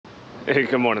Hey,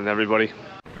 good morning, everybody.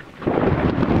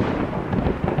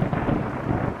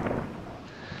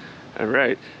 All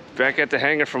right, back at the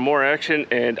hangar for more action,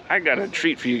 and I got a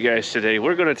treat for you guys today.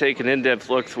 We're going to take an in-depth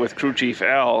look with Crew Chief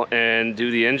Al and do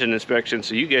the engine inspection,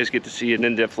 so you guys get to see an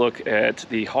in-depth look at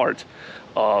the heart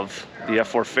of the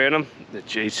F-4 Phantom, the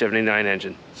J-79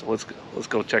 engine. So let's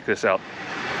go check this out.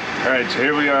 All right, so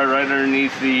here we are right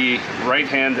underneath the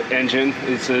right-hand engine.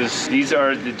 It says these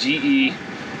are the GE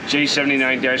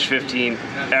J79-15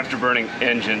 afterburning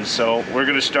engines. So we're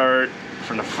going to start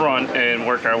from the front and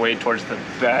work our way towards the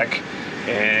back,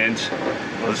 and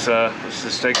let's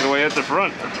just take it away at the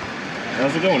front.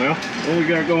 How's it going, Al? What we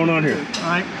got going on here? All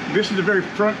right, this is the very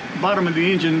front bottom of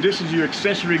the engine. This is your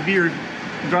accessory gear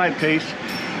drive case.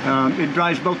 It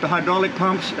drives both the hydraulic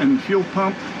pumps and fuel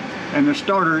pump, and the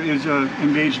starter is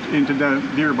engaged into the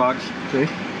gearbox.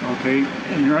 Okay,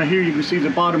 and right here you can see the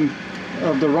bottom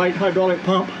of the right hydraulic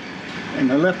pump, and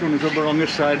the left one is over on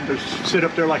this side. They sit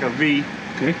up there like a V.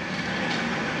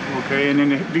 Okay, and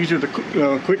then these are the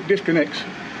quick disconnects.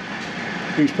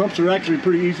 These pumps are actually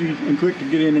pretty easy and quick to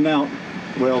get in and out,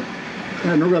 well,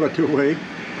 in a relative way.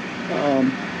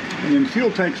 And then the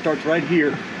fuel tank starts right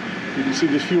here. You can see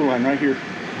this fuel line right here.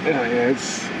 Yeah,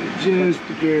 it's just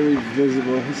barely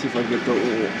visible. Let's see if I get the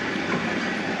little...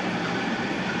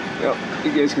 Yep,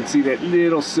 you guys can see that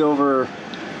little silver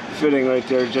fitting right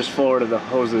there just forward of the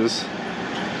hoses.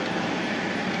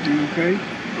 Okay,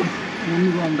 we'll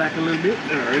move on back a little bit.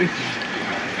 Alrighty.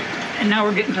 And now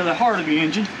we're getting to the heart of the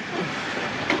engine.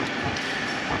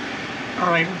 All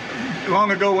right,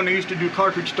 long ago when they used to do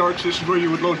cartridge starts, this is where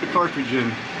you would load the cartridge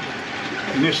in.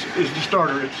 And this is the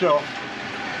starter itself.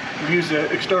 We use the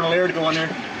external air to go on there.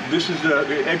 This is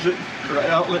the exit or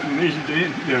outlet, and this is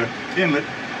the inlet.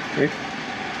 Okay.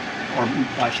 Or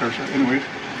vice versa, anyways.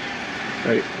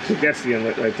 Right, so that's the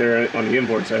inlet right there on the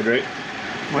inboard side, right?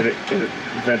 And it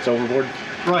vents overboard?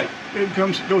 Right, it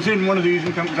goes in one of these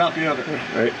and comes out the other.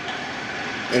 Right,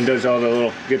 and does all the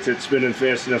little, gets it spinning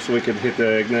fast enough so we can hit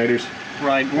the igniters?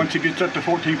 Right, once it gets up to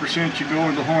 14%, you go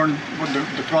over the horn with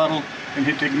the throttle and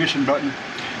hit the ignition button.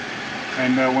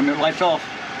 And when it lights off,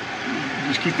 you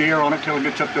just keep the air on it till it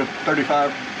gets up to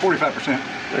 45%.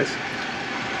 Nice.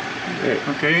 Right.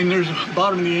 Okay, and there's the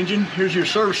bottom of the engine. Here's your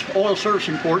oil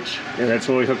servicing ports. Yeah, that's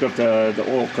where we hook up the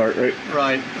oil cart, right?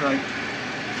 Right.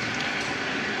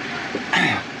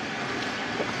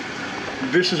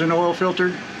 This is an oil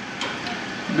filter.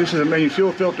 This is a main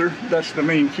fuel filter. That's the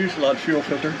main fuselage fuel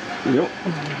filter. Yep.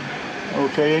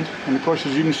 Okay, and of course,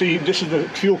 as you can see, this is the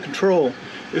fuel control.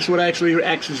 This is what actually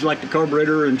acts as like the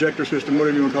carburetor or injector system,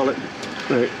 whatever you want to call it.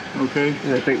 Right. Okay.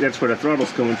 And I think that's where the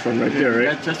throttle's coming from right there,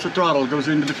 right? That's the throttle. It goes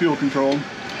into the fuel control.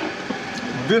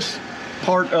 This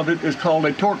part of it is called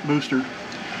a torque booster,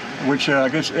 which I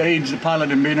guess aids the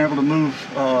pilot in being able to move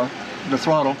the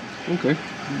throttle. Okay.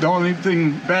 The only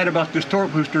thing bad about this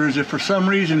torque booster is if for some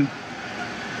reason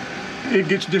it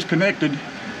gets disconnected,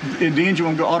 the engine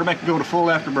will automatically go to full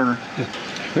afterburner.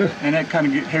 And that kind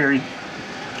of gets hairy.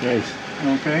 Nice.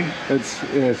 Okay.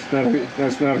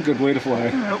 That's not a good way to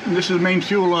fly. Well, this is the main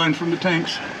fuel line from the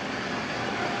tanks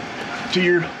to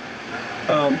your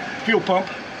fuel pump.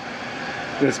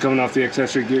 That's coming off the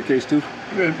accessory gear case too?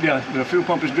 Yeah, the fuel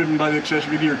pump is driven by the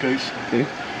accessory gear case. Okay.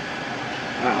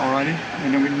 Alrighty,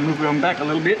 and then we can move on back a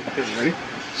little bit. Ready?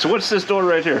 So what's this door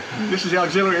right here? This is the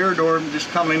auxiliary air door, just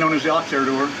commonly known as the aux air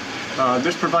door.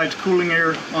 This provides cooling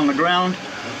air on the ground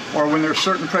or when there's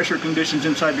certain pressure conditions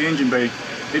inside the engine bay.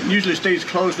 It usually stays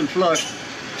closed and flushed,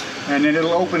 and then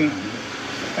it'll open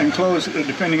and close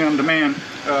depending on demand.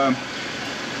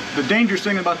 The dangerous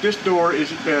thing about this door is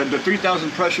the 3,000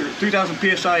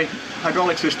 psi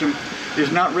hydraulic system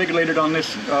is not regulated on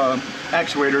this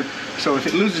actuator. So if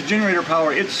it loses generator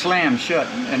power, it slams shut.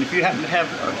 And if you happen to have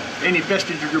any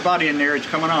vestige of your body in there, it's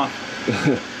coming off.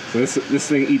 So this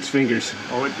thing eats fingers.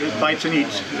 Oh, it bites and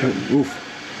eats. Oof.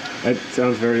 That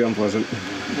sounds very unpleasant.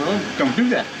 Well, don't do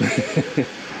that.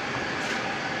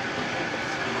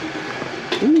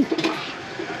 Ooh.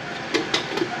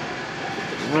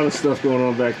 A lot of stuff going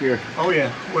on back here. Oh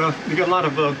yeah, well, you got a lot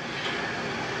of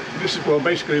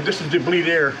basically this is the bleed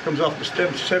air. Comes off the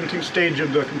 17th stage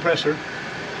of the compressor,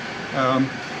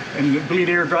 and the bleed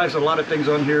air drives a lot of things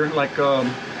on here, like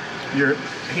your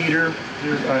heater,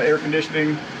 your air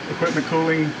conditioning, equipment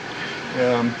cooling.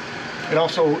 It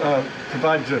also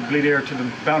provides the bleed air to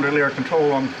the boundary layer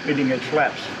control on leading edge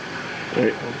flaps.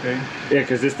 Right. Okay. Yeah,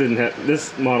 because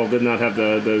this model did not have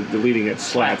the leading edge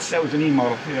slats. That was an E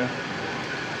model, yeah.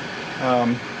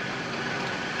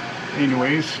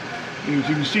 Anyways, as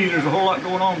you can see, there's a whole lot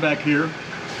going on back here.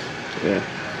 Yeah.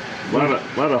 A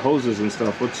lot of hoses and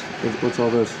stuff. What's all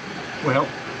this? Well,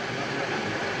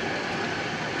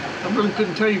 I really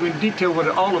couldn't tell you in detail what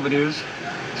all of it is.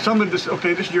 Some of this,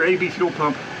 okay, this is your AB fuel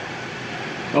pump.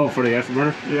 Oh, for the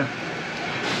afterburner? Yeah.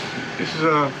 This is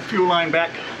a fuel line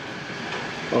back.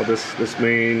 Oh, this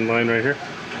main line right here?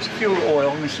 It's fuel oil.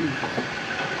 Let me see.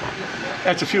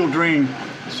 That's a fuel drain.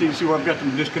 See where I've got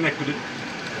them disconnected it.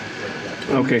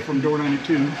 Okay. From door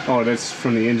 92. Oh, that's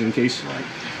from the engine case? Right.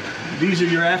 These are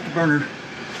your afterburner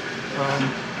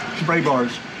spray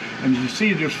bars. And you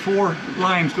see there's 4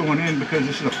 lines going in because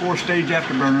this is a 4-stage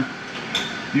afterburner.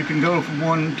 You can go from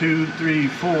 1, 2, 3,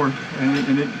 4,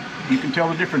 and you can tell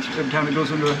the difference every time it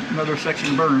goes into another section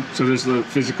of the burner. So there's the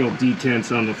physical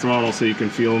detents on the throttle so you can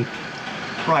feel them?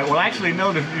 Right, well actually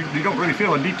no, you don't really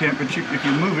feel a detent, but if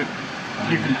you move it,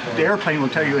 the airplane will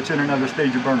tell you it's in another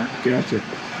stage of burner. Gotcha.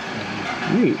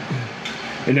 Neat.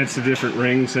 And that's the different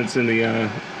rings that's in the,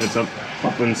 that's up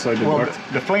inside the duct?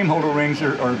 The flame holder rings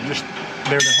are just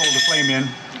there to hold the flame in.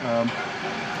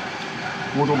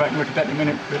 We'll go back and look at that in a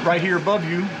minute. But right here above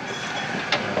you,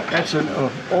 that's an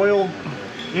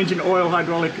engine oil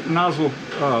hydraulic nozzle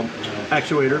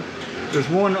actuator. There's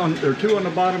 2 on the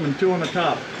bottom and 2 on the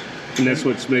top. And that's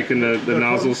what's making the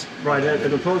nozzles? Right,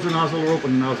 it'll close the nozzle or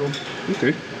open the nozzle.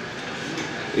 Okay.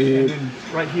 And then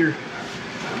right here,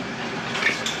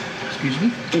 excuse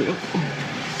me. There you go.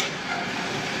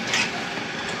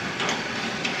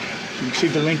 You can see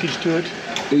the linkage to it.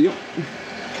 Yep.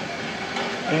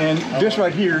 And this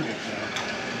right here,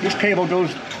 this cable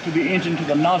goes to the engine, to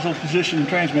the nozzle position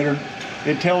transmitter.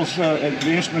 It tells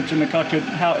the instruments in the cockpit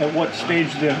at what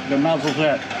stage the nozzle's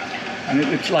at. And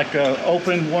it's like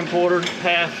open, 1/4,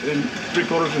 half, and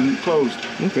 3/4, and closed.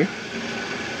 Okay.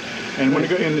 And when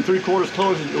in the 3/4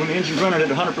 closed, when the engine's running at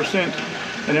 100%,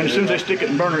 and then as soon as they stick it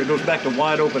in burner, it goes back to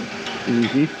wide open.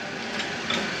 Mm-hmm.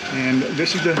 And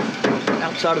this is the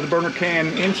outside of the burner can.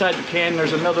 Inside the can,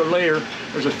 there's another layer.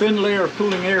 There's a thin layer of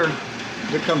cooling air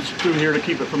that comes through here to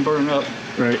keep it from burning up.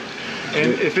 Right.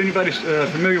 And if anybody's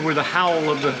familiar with the howl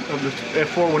of the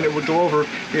F-4 when it would go over,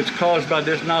 it's caused by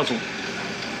this nozzle,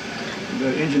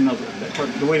 the engine nozzle. That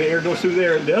part, the way the air goes through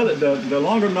there. The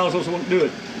longer nozzles won't do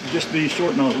it. Just these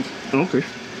short nozzles. Okay.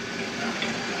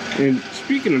 And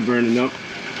speaking of burning up,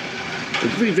 I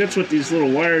believe that's what these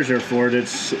little wires are for.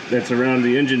 That's around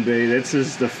the engine bay. That's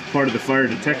the part of the fire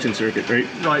detection circuit, right?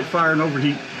 Right, fire and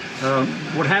overheat.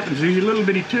 What happens is these little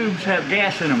bitty tubes have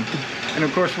gas in them, and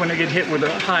of course when they get hit with a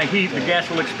high heat, the gas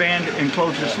will expand and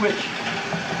close the switch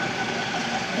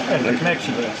at the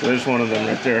connection. So there's one of them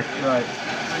right there. Right.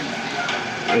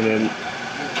 And then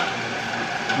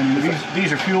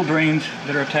these are fuel drains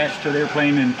that are attached to the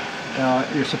airplane, and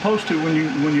you're supposed to, when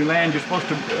you land, you're supposed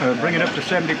to bring it up to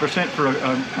 70% for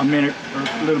a minute or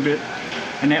a little bit,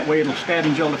 and that way it'll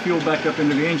scavenge all the fuel back up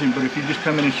into the engine. But if you just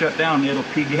come in and shut down, it'll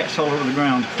pee gas all over the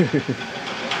ground.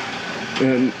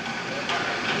 And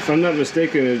if I'm not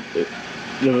mistaken,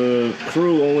 the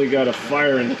crew only got a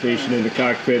fire indication in the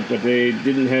cockpit, but they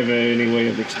didn't have any way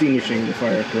of extinguishing the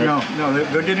fire, correct? No,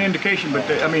 they get an indication, but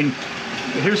I mean,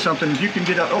 here's something you can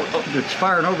get. It's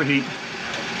fire and overheat.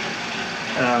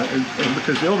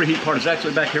 Because the overheat part is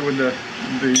actually back here with the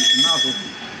nozzle.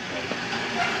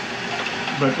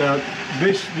 But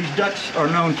these ducts are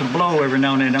known to blow every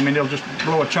now and then. I mean, they'll just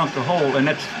blow a chunk of hole, and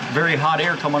that's very hot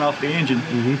air coming off the engine.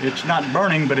 Mm-hmm. It's not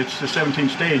burning, but it's the 17th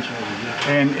stage.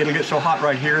 And it'll get so hot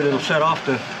right here that it'll set off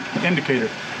the indicator.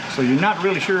 So you're not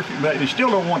really sure, but you still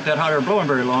don't want that hot air blowing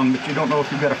very long, but you don't know if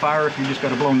you've got a fire or if you just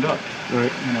got a blown duct.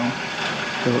 Right. You know.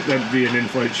 So that'd be an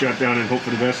in-flight shutdown and hope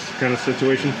for the best kind of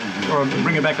situation? Or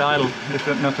bring it back to idle, if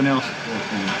nothing else.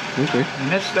 Okay.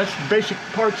 And that's basic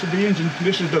parts of the engine.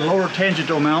 This is the lower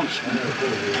tangential mounts.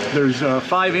 There's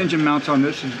 5 engine mounts on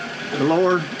this. The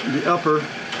lower, the upper,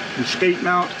 the skate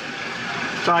mount,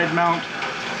 side mount.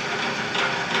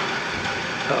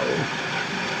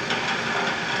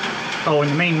 Oh, and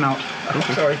the main mount.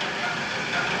 Okay. Sorry.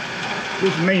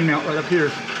 This is the main mount right up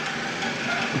here.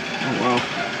 Oh, wow.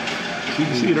 You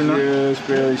can see it or not? Just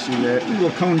barely see that.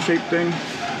 Little cone-shaped thing.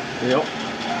 Yep.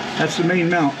 That's the main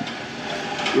mount.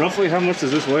 Roughly how much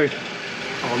does this weigh?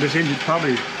 Oh, this engine's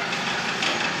probably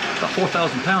about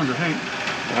 4,000 pounds, I think.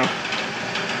 Wow.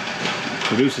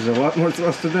 Produces a lot more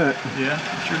thrust than that. Yeah,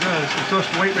 it sure does. The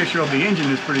thrust-to-weight ratio of the engine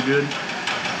is pretty good.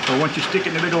 So once you stick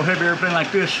it in a big old heavy airplane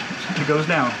like this, it goes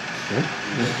down. Okay.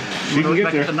 You can get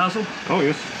back there. At the nozzle? Oh,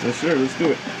 yes. Yes, sir. Let's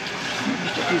do it.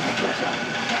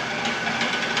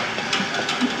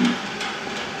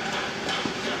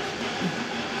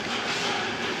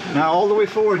 Now all the way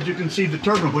forward you can see the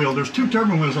turbine wheel. There's 2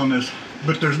 turbine wheels on this,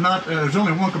 but there's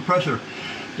only 1 compressor.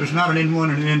 There's not an N1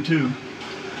 and an N2.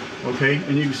 Okay,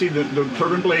 and you can see the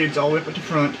turbine blades all the way up at the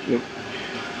front. Yep.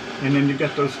 And then you've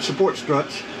got those support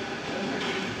struts.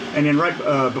 And then right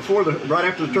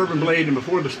after the turbine blade and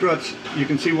before the struts, you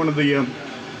can see one of the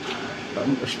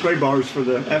spray bars for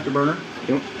the afterburner.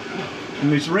 Yep.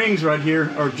 And these rings right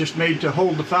here are just made to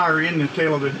hold the fire in the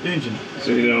tail of the engine.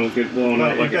 So you don't get blown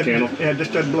out like a candle? Yeah, it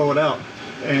just doesn't blow it out.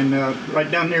 And right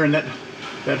down there in that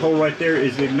hole right there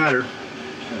is the igniter.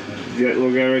 That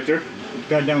little guy right there?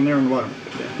 Guy down there on the bottom.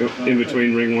 Yep. In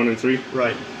between ring 1 and 3?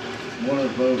 Right. One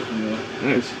of both, you know.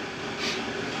 Nice.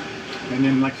 And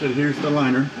then, like I said, here's the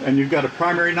liner. And you've got a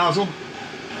primary nozzle.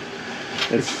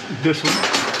 That's this one.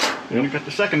 Yep. And you've got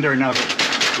the secondary nozzle,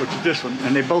 which is this one.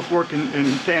 And they both work in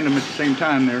tandem at the same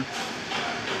time there.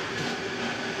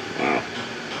 wow.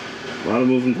 A lot of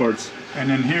moving parts. And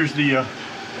then here's the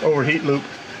overheat loop.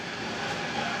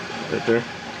 Right there.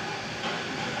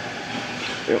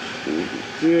 Yep.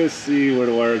 Just see where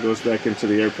the wire goes back into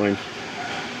the airplane.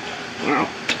 Wow.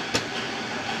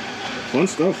 Fun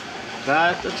stuff.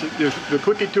 That's the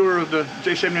quickie tour of the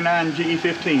J-79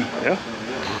 GE15. Yeah.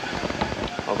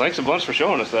 Well, thanks a bunch for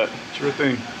showing us that. Sure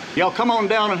thing. Y'all come on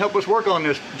down and help us work on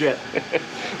this jet.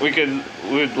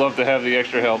 We'd love to have the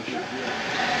extra help.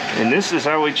 And this is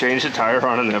how we change the tire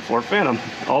on an F-4 Phantom.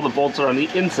 All the bolts are on the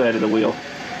inside of the wheel.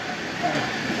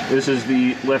 This is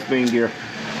the left main gear.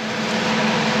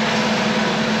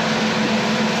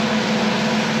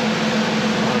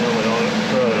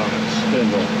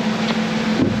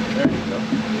 There you go.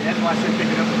 That's why I said pick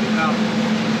it up with the mouth.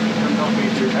 Comes off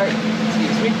easier. Alright,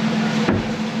 excuse me.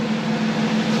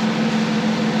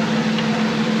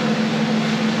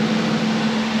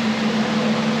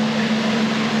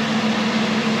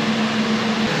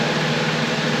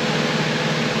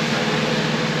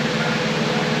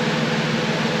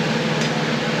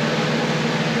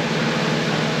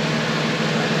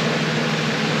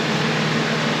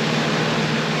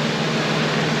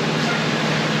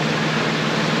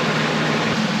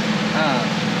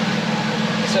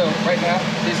 So right now,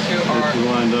 these two are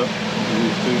lined up.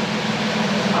 These two.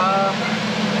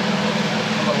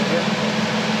 a little bit.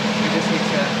 We just need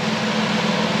to.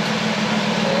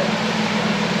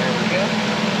 There we go.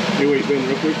 Hey, wait, Ben,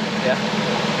 real quick. Yeah.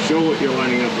 Show what you're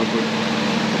lining up real quick.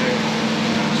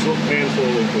 Pan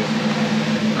slowly, please.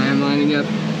 I am lining up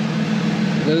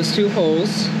those two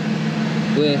holes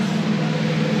with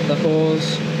the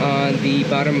holes on the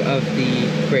bottom of the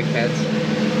brake pads.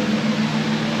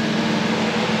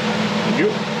 You.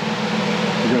 You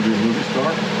gonna be a movie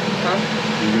star? Huh?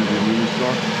 You gonna be a movie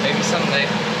star? Maybe someday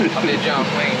I'll be a John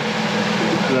Wayne.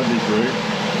 That'd be great.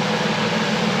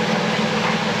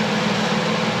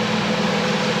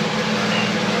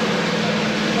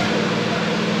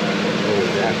 Oh,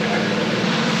 that guy.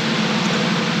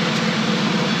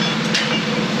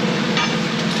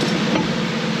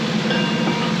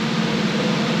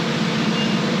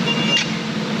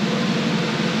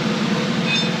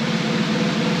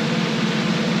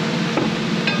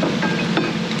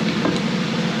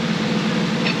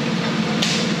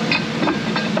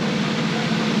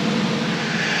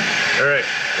 All right,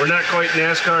 we're not quite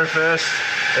NASCAR fast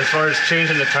as far as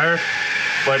changing the tire,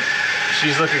 but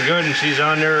she's looking good and she's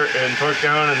on there and torqued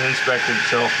down and inspected,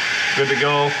 so good to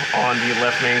go on the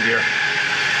left main gear.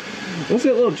 What's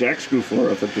that little jack screw for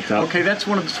up at the top? Okay, that's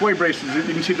one of the sway braces. You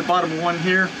can see the bottom of one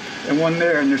here and one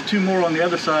there, and there's two more on the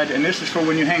other side, and this is for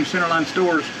when you hang centerline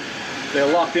stores. They'll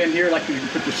lock in here, like you can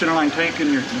put the centerline tank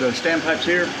in the standpipes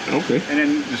here. Okay. And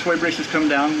then the sway braces come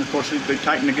down. Of course, they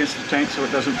tighten against the tank so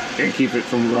it doesn't... And keep it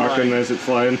from rocking as it's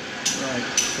flying.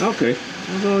 Right. Okay.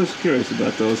 I was always curious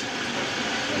about those.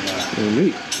 Oh,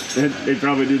 neat. They'd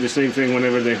probably do the same thing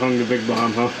whenever they hung the big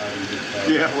bomb, huh?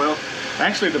 Yeah, well,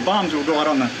 actually the bombs will go out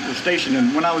on the station,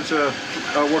 and when I was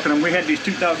working on, we had these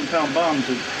 2,000-pound bombs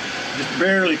that just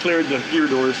barely cleared the gear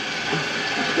doors.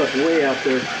 It's got way out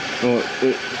there. Oh,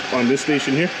 on this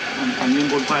station here? On the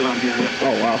inboard pylon here, yeah.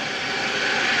 Oh, wow.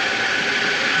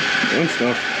 Fun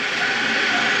stuff.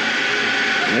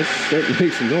 That's starting to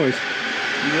make some noise.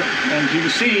 Yep. And you can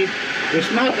see,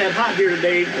 it's not that hot here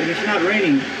today, and it's not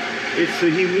raining. It's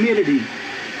the humidity.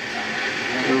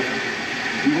 So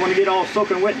you want to get all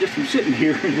soaking wet just from sitting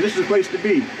here, this is the place to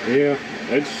be. Yeah,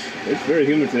 it's very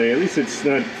humid today. At least it's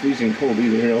not freezing cold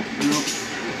either. You know? Nope.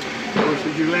 Of course,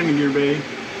 there's your landing gear bay.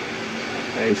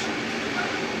 Nice.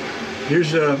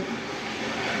 Here's you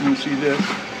see this.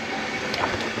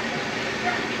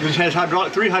 This has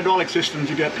three hydraulic systems.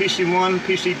 You got PC1,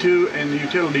 PC2, and the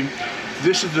utility.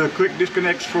 This is the quick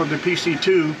disconnects for the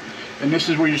PC2, and this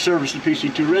is where you service the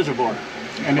PC2 reservoir.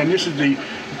 And then this is the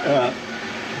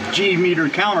G meter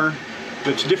counter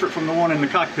that's different from the one in the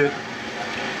cockpit.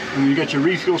 And you got your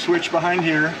refuel switch behind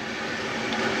here.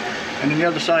 And then the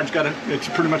other side's got it's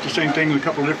pretty much the same thing with a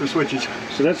couple of different switches.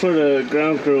 So that's where the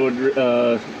ground crew would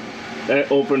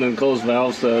open and close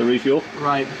valves to refuel.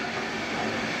 Right.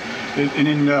 And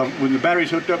then when the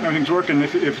battery's hooked up and everything's working,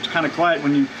 if it's kind of quiet,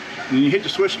 when you hit the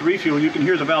switch to refuel, you can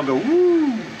hear the valve go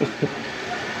woo.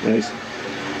 Nice.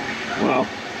 Wow.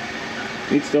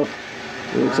 Neat stuff.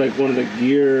 It looks like one of the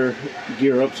gear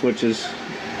up switches,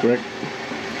 correct?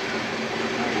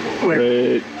 Where?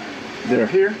 Right there.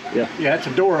 Here? Yeah. Yeah, it's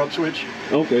a door up switch.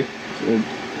 Okay. Good.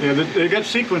 Yeah, they got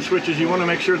sequence switches. You want to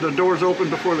make sure the door's open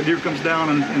before the gear comes down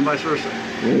and vice versa.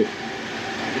 Right.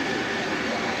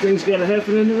 Things gotta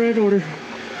happen in the right order.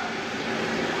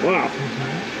 Wow.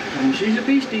 And she's a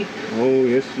beastie. Oh,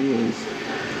 yes she is.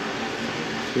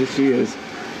 Yes she is.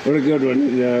 What a good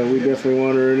one. We definitely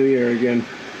want her in the air again.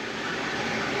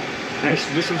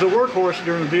 This was a workhorse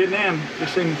during Vietnam.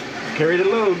 This thing carried a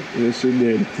load. Yes, it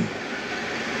did.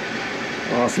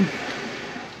 Awesome.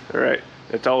 All right.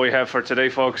 That's all we have for today,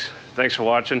 folks. Thanks for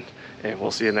watching, and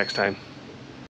we'll see you next time.